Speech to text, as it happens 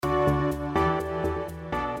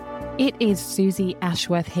It is Susie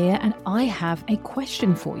Ashworth here, and I have a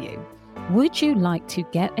question for you. Would you like to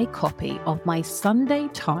get a copy of my Sunday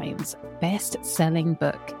Times best-selling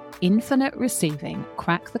book, Infinite Receiving: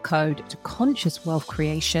 Crack the Code to Conscious Wealth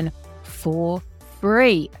Creation, for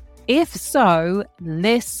free? If so,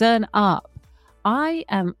 listen up. I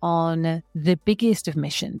am on the biggest of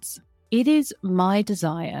missions. It is my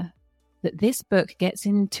desire that this book gets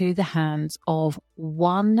into the hands of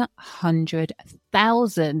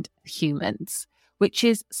 100,000 humans, which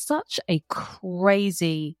is such a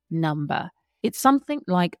crazy number. It's something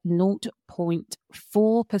like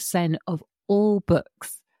 0.4% of all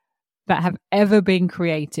books that have ever been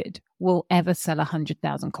created will ever sell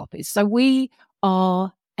 100,000 copies. So we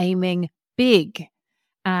are aiming big,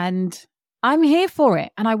 and I'm here for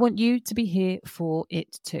it, and I want you to be here for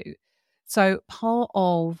it too. So part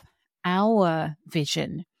of our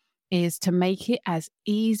vision is to make it as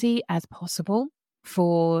easy as possible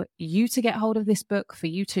for you to get hold of this book, for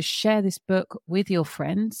you to share this book with your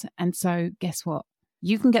friends. And so guess what?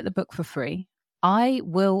 You can get the book for free. I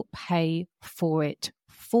will pay for it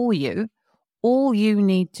for you. All you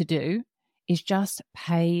need to do is just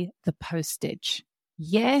pay the postage.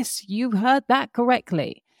 Yes, you heard that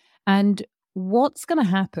correctly. And what's going to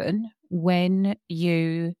happen when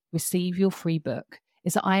you receive your free book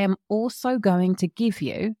is that I am also going to give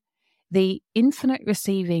you the Infinite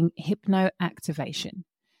Receiving Hypno Activation.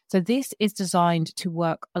 So this is designed to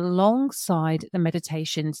work alongside the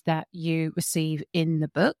meditations that you receive in the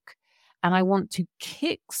book. And I want to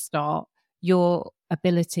kickstart your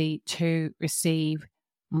ability to receive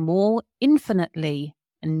more infinitely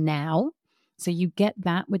now. So you get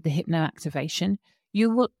that with the Hypno Activation. You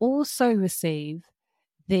will also receive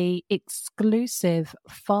the exclusive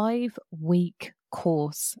 5-week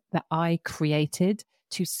course that I created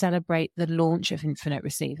to celebrate the launch of Infinite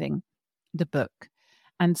Receiving, the book.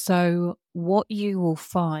 And so what you will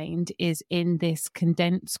find is in this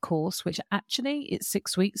condensed course, which actually it's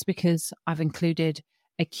 6 weeks because I've included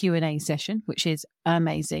a Q&A session, which is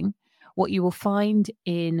amazing. What you will find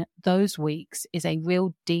in those weeks is a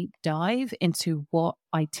real deep dive into what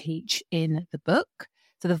I teach in the book.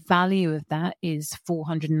 So the value of that is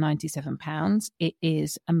 £497. It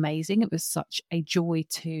is amazing. It was such a joy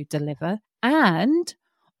to deliver. And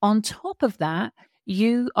on top of that,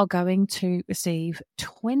 you are going to receive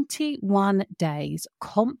 21 days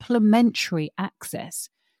complimentary access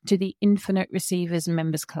to the Infinite Receivers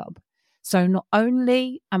Members Club. So not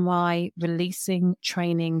only am I releasing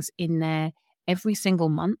trainings in there every single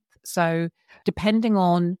month, so depending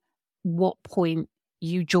on what point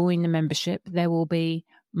you join the membership, there will be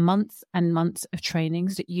months and months of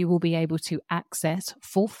trainings that you will be able to access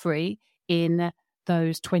for free in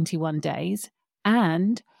those 21 days.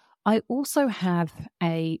 And I also have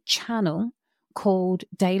a channel called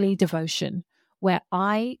Daily Devotion, where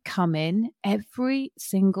I come in every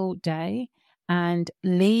single day and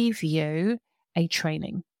leave you a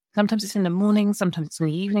training. Sometimes it's in the morning, sometimes it's in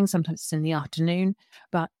the evening, sometimes it's in the afternoon,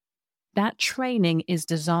 but that training is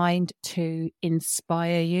designed to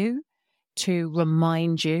inspire you, to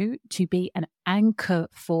remind you, to be an anchor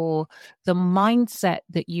for the mindset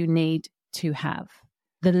that you need to have,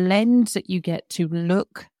 the lens that you get to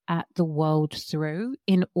look at the world through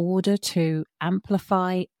in order to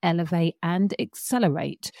amplify, elevate, and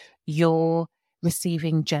accelerate your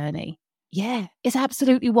receiving journey. Yeah, it's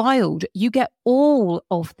absolutely wild. You get all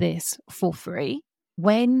of this for free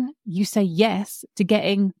when you say yes to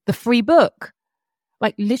getting the free book.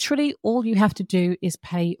 Like literally all you have to do is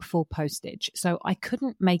pay for postage. So I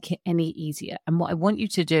couldn't make it any easier. And what I want you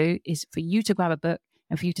to do is for you to grab a book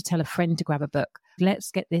and for you to tell a friend to grab a book.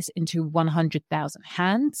 Let's get this into 100,000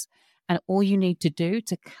 hands. And all you need to do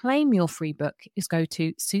to claim your free book is go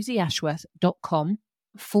to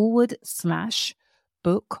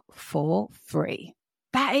susieashworth.com/book for free.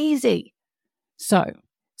 That easy. So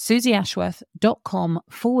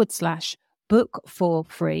susieashworth.com/book for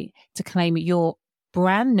free to claim your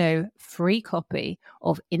brand new free copy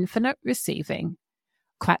of Infinite Receiving,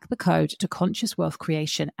 Crack the Code to Conscious Wealth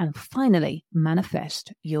Creation, and finally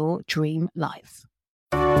manifest your dream life.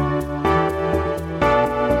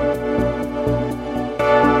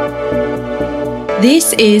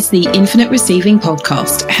 This is the Infinite Receiving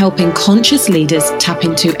Podcast, helping conscious leaders tap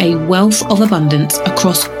into a wealth of abundance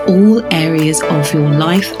across all areas of your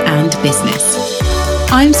life and business.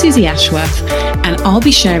 I'm Susie Ashworth, and I'll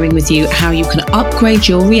be sharing with you how you can upgrade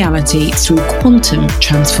your reality through quantum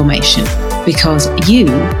transformation, because you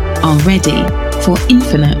are ready for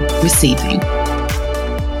infinite receiving.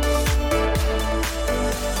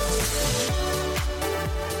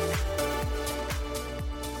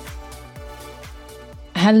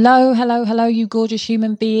 Hello, you gorgeous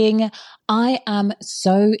human being. I am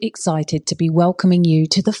so excited to be welcoming you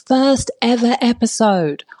to the first ever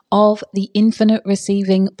episode of the Infinite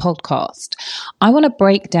Receiving podcast. I want to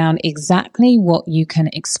break down exactly what you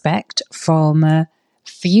can expect from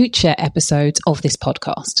future episodes of this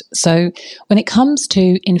podcast. So when it comes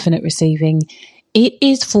to Infinite Receiving, it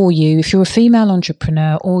is for you if you're a female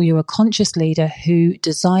entrepreneur or you're a conscious leader who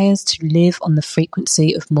desires to live on the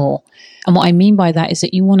frequency of more. And what I mean by that is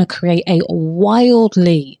that you want to create a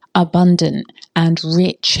wildly abundant and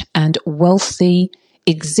rich and wealthy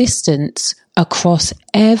existence across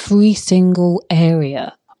every single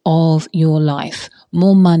area of your life.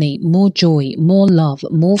 More money, more joy, more love,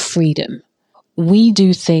 more freedom. We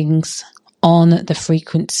do things on the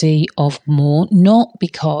frequency of more, not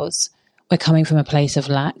because we're coming from a place of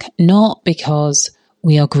lack, not because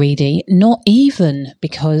we are greedy, not even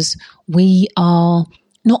because we are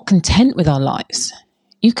not content with our lives.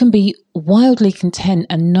 You can be wildly content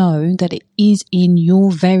and know that it is in your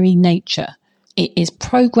very nature. It is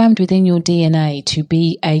programmed within your DNA to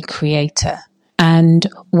be a creator. And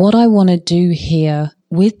what I want to do here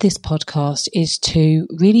with this podcast is to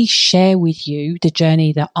really share with you the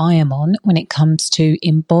journey that I am on when it comes to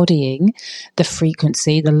embodying the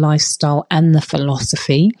frequency, the lifestyle, and the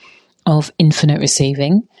philosophy of infinite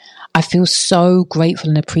receiving. I feel so grateful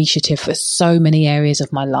and appreciative for so many areas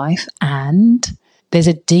of my life, and there's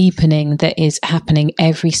a deepening that is happening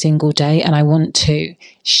every single day, and I want to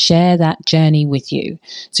share that journey with you.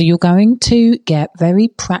 So you're going to get very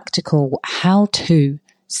practical how-to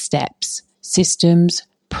steps, systems,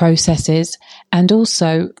 processes, and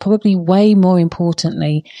also, probably way more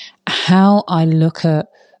importantly, how I look at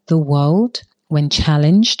the world when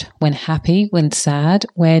challenged, when happy, when sad,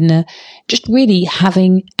 when just really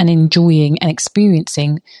having and enjoying and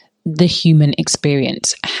experiencing the human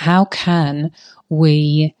experience. How can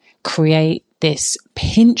we create this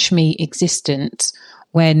pinch me existence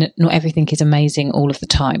when not everything is amazing all of the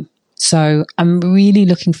time? So I'm really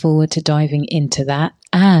looking forward to diving into that.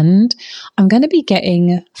 And I'm going to be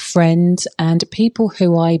getting friends and people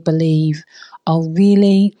who I believe are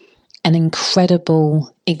really an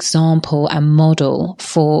incredible example and model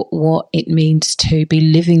for what it means to be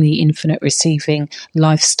living the infinite receiving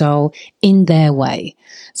lifestyle in their way.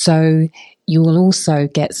 So you will also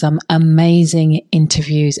get some amazing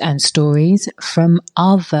interviews and stories from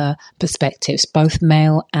other perspectives, both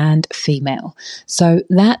male and female. So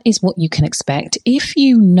that is what you can expect. If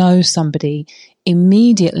you know somebody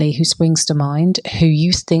immediately who springs to mind who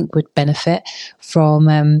you think would benefit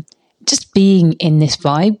from just being in this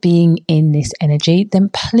vibe, being in this energy, then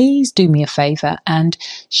please do me a favor and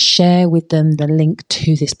share with them the link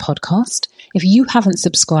to this podcast. If you haven't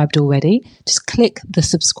subscribed already, just click the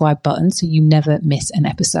subscribe button so you never miss an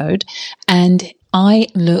episode. And I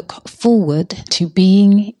look forward to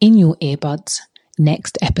being in your earbuds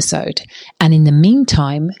next episode. And in the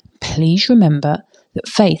meantime, please remember that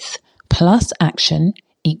faith plus action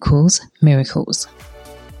equals miracles.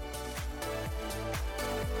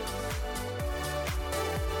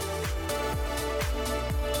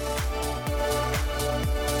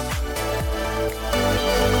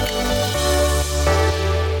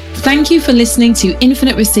 Thank you for listening to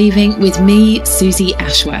Infinite Receiving with me, Susie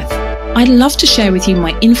Ashworth. I'd love to share with you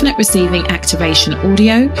my Infinite Receiving activation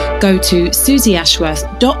audio. Go to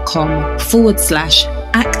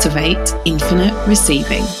susieashworth.com/activate infinite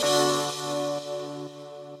receiving.